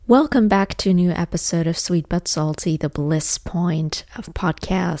Welcome back to a new episode of Sweet But Salty, the bliss point of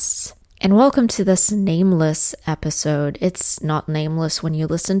podcasts. And welcome to this nameless episode. It's not nameless when you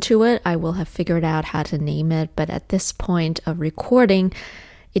listen to it. I will have figured out how to name it, but at this point of recording,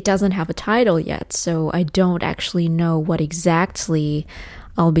 it doesn't have a title yet, so I don't actually know what exactly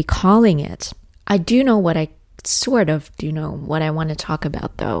I'll be calling it. I do know what I want to talk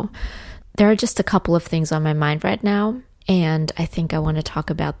about, though. There are just a couple of things on my mind right now, and I think I want to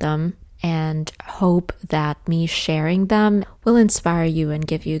talk about them and hope that me sharing them will inspire you and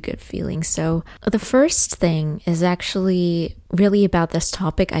give you a good feeling. So the first thing is actually really about this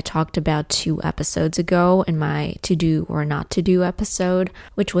topic I talked about 2 episodes ago in my to do or not to do episode,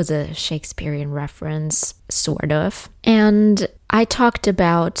 which was a Shakespearean reference, sort of. And I talked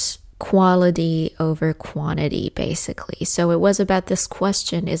about quality over quantity, basically. So it was about this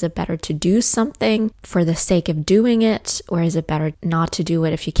question, is it better to do something for the sake of doing it, or is it better not to do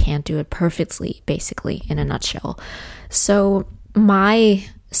it if you can't do it perfectly, basically, in a nutshell. So my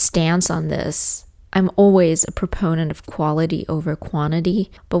stance on this, I'm always a proponent of quality over quantity,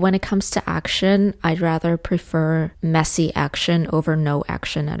 but when it comes to action, I'd rather prefer messy action over no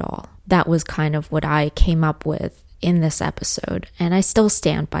action at all. That was kind of what I came up with in this episode, and I still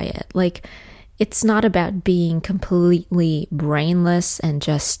stand by it. Like, it's not about being completely brainless and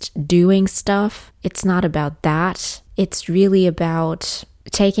just doing stuff. It's not about that. It's really about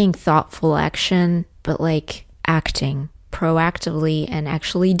taking thoughtful action, but like acting proactively and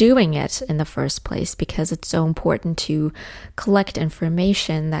actually doing it in the first place, because it's so important to collect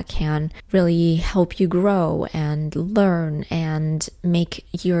information that can really help you grow and learn and make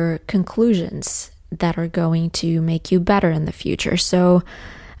your conclusions that are going to make you better in the future. So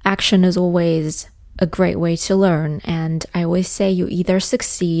action is always a great way to learn. And I always say you either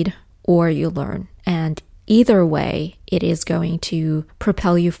succeed or you learn. And either way, it is going to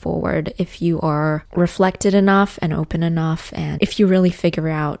propel you forward if you are reflected enough and open enough, and if you really figure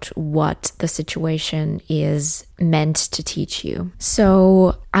out what the situation is meant to teach you.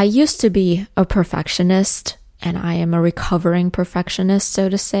 So I used to be a perfectionist, and I am a recovering perfectionist, so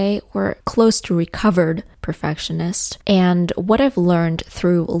to say, or close to recovered perfectionist. And what I've learned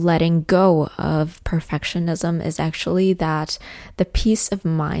through letting go of perfectionism is actually that the peace of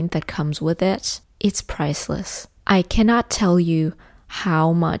mind that comes with it, it's priceless. I cannot tell you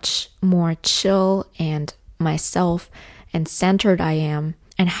how much more chill and myself and centered I am,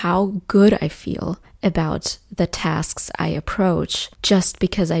 and how good I feel about the tasks I approach, just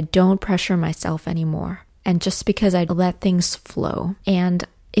because I don't pressure myself anymore. And just because I let things flow. And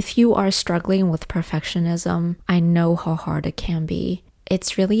if you are struggling with perfectionism, I know how hard it can be.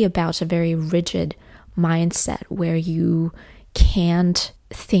 It's really about a very rigid mindset where you can't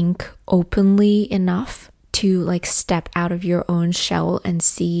think openly enough to like step out of your own shell and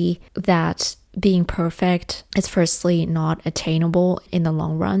see that being perfect is firstly not attainable in the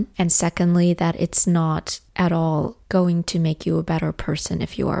long run, and secondly that it's not at all going to make you a better person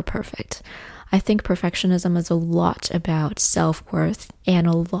if you are perfect. I think perfectionism is a lot about self-worth and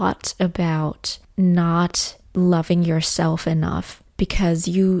a lot about not loving yourself enough, because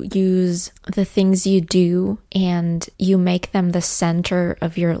you use the things you do and you make them the center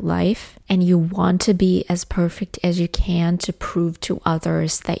of your life, and you want to be as perfect as you can to prove to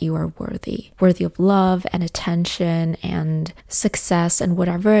others that you are worthy of love and attention and success and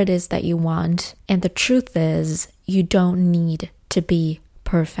whatever it is that you want. And the truth is, you don't need to be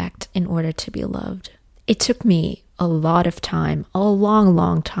perfect in order to be loved. It took me a lot of time, a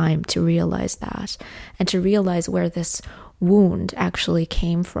long time, to realize that, and to realize where this wound actually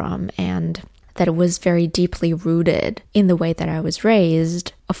came from, and that it was very deeply rooted in the way that I was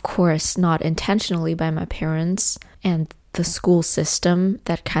raised. Of course, not intentionally by my parents and the school system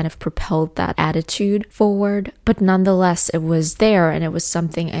that kind of propelled that attitude forward, but nonetheless it was there, and it was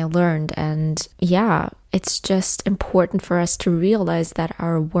something I learned. And yeah, it's just important for us to realize that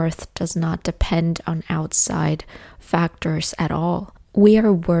our worth does not depend on outside factors at all. We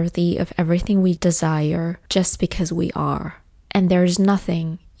are worthy of everything we desire just because we are, and there's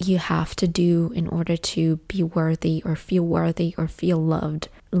nothing you have to do in order to be worthy or feel loved.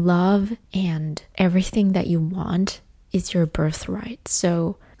 Love and everything that you want is your birthright.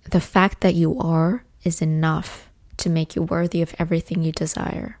 So the fact that you are is enough to make you worthy of everything you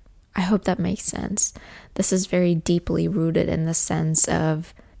desire. I hope that makes sense. This is very deeply rooted in the sense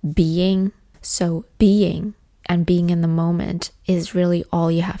of being. So being and being in the moment is really all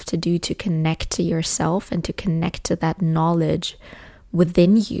you have to do to connect to yourself and to connect to that knowledge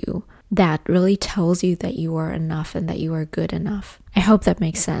within you that really tells you that you are enough and that you are good enough. I hope that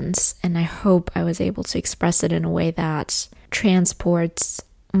makes sense, and I hope I was able to express it in a way that transports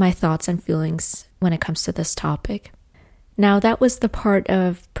my thoughts and feelings when it comes to this topic. Now, that was the part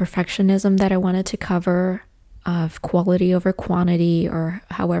of perfectionism that I wanted to cover, of quality over quantity, or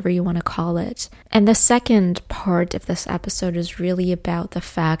however you want to call it. And the second part of this episode is really about the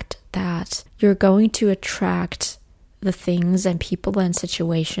fact that you're going to attract the things and people and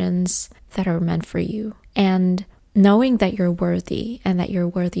situations that are meant for you. And knowing that you're worthy, and that you're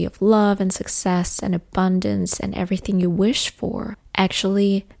worthy of love and success and abundance and everything you wish for,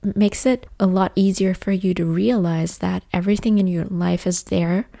 actually makes it a lot easier for you to realize that everything in your life is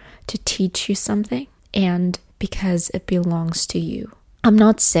there to teach you something, and because it belongs to you. I'm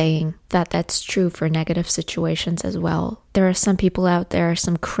not saying that that's true for negative situations as well. There are some people out there,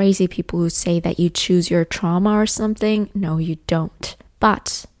 some crazy people who say that you choose your trauma or something. No, you don't.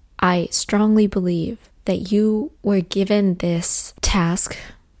 But I strongly believe that you were given this task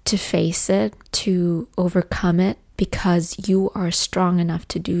to face it, to overcome it, because you are strong enough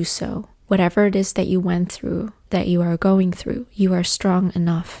to do so. Whatever it is that you went through, that you are going through, you are strong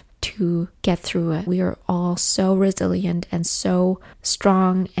enough to get through it. We are all so resilient and so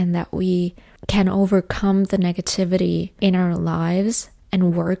strong, and that we can overcome the negativity in our lives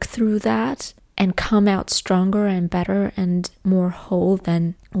and work through that and come out stronger and better and more whole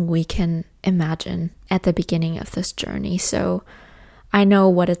than we can imagine at the beginning of this journey. So I know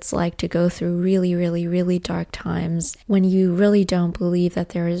what it's like to go through really, really, really dark times when you really don't believe that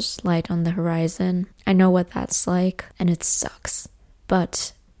there is light on the horizon. I know what that's like, and it sucks.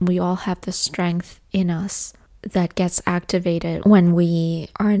 But we all have the strength in us that gets activated when we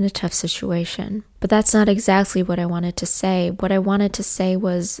are in a tough situation. But that's not exactly what I wanted to say. What I wanted to say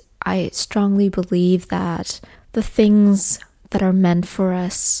was, I strongly believe that the things that are meant for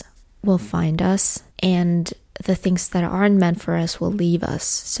us will find us, and the things that aren't meant for us will leave us.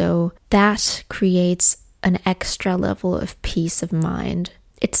 So that creates an extra level of peace of mind.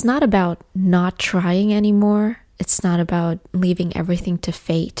 It's not about not trying anymore. It's not about leaving everything to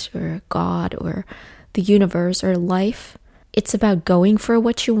fate or God or the universe or life. It's about going for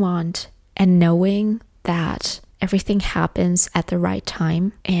what you want and knowing that everything happens at the right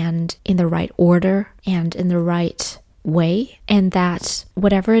time and in the right order and in the right way, and that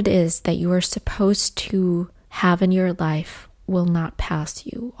whatever it is that you are supposed to have in your life will not pass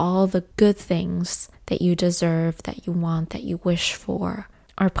you. All the good things that you deserve, that you want, that you wish for,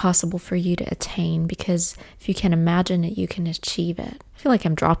 are possible for you to attain, because if you can imagine it, you can achieve it. I feel like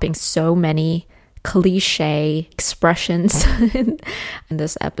I'm dropping so many cliche expressions in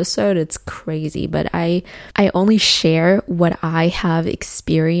this episode. It's crazy, but I only share what I have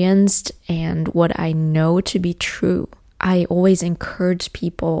experienced and what I know to be true. I always encourage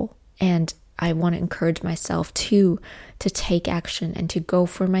people, and I want to encourage myself too, to take action and to go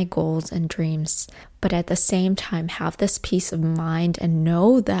for my goals and dreams, but at the same time have this peace of mind and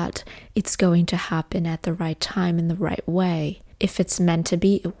know that it's going to happen at the right time in the right way. If it's meant to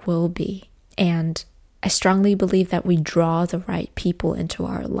be, it will be. And I strongly believe that we draw the right people into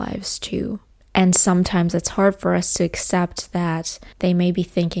our lives too. And sometimes it's hard for us to accept that they may be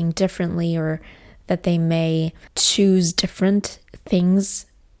thinking differently, or that they may choose different things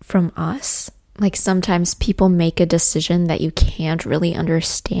from us. Like sometimes people make a decision that you can't really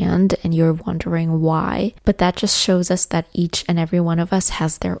understand and you're wondering why. But that just shows us that each and every one of us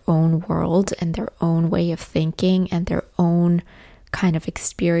has their own world and their own way of thinking and their own kind of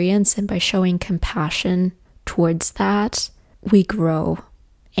experience. And by showing compassion towards that, we grow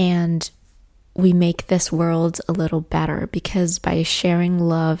and we make this world a little better, because by sharing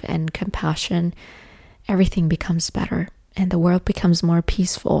love and compassion, everything becomes better and the world becomes more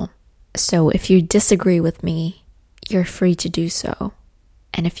peaceful. So if you disagree with me, you're free to do so.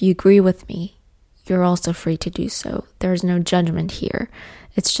 And if you agree with me, you're also free to do so. There's no judgment here.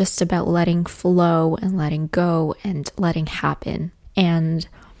 It's just about letting flow and letting go and letting happen. And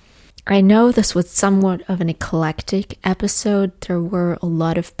I know this was somewhat of an eclectic episode. There were a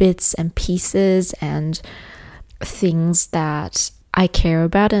lot of bits and pieces and things that I care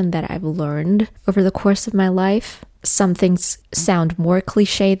about and that I've learned over the course of my life. Some things sound more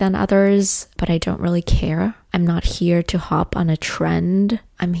cliche than others, but I don't really care. I'm not here to hop on a trend.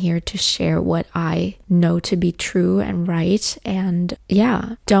 I'm here to share what I know to be true and right. And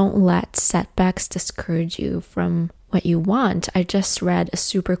yeah, don't let setbacks discourage you from what you want. I just read a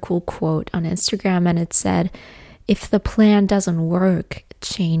super cool quote on Instagram, and it said, "If the plan doesn't work,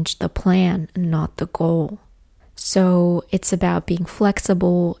 change the plan, not the goal." So it's about being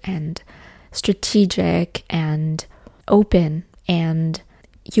flexible and strategic and open, and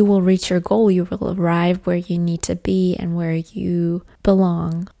you will reach your goal. You will arrive where you need to be and where you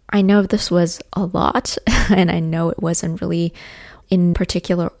belong. I know this was a lot, and I know it wasn't really in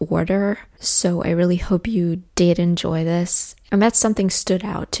particular order. So I really hope you did enjoy this. And that something stood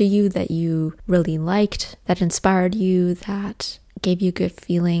out to you that you really liked, that inspired you, that gave you a good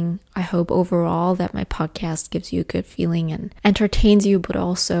feeling. I hope overall that my podcast gives you a good feeling and entertains you, but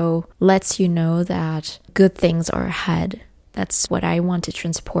also lets you know that good things are ahead. That's what I want to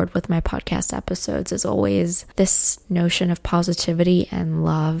transport with my podcast episodes, is always this notion of positivity and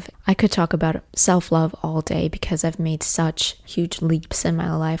love. I could talk about self-love all day because I've made such huge leaps in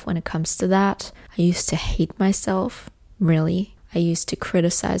my life when it comes to that. I used to hate myself, really. I used to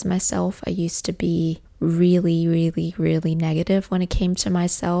criticize myself. I used to be really negative when it came to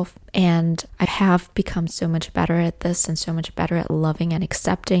myself. And I have become so much better at this and so much better at loving and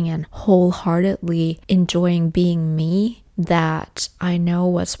accepting and wholeheartedly enjoying being me, that I know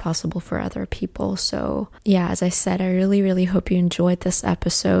what's possible for other people. So yeah, as I said, I really hope you enjoyed this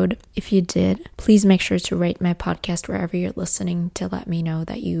episode. If you did, please make sure to rate my podcast wherever you're listening to let me know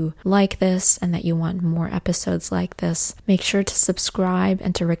that you like this and that you want more episodes like this. Make sure to subscribe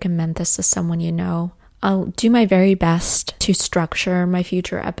and to recommend this to someone you know. I'll do my very best to structure my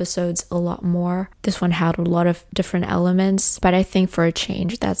future episodes a lot more. This one had a lot of different elements, but I think for a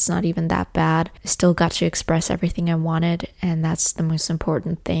change, that's not even that bad. I still got to express everything I wanted, and that's the most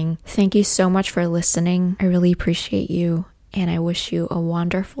important thing. Thank you so much for listening. I really appreciate you, and I wish you a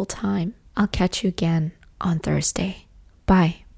wonderful time. I'll catch you again on Thursday. Bye.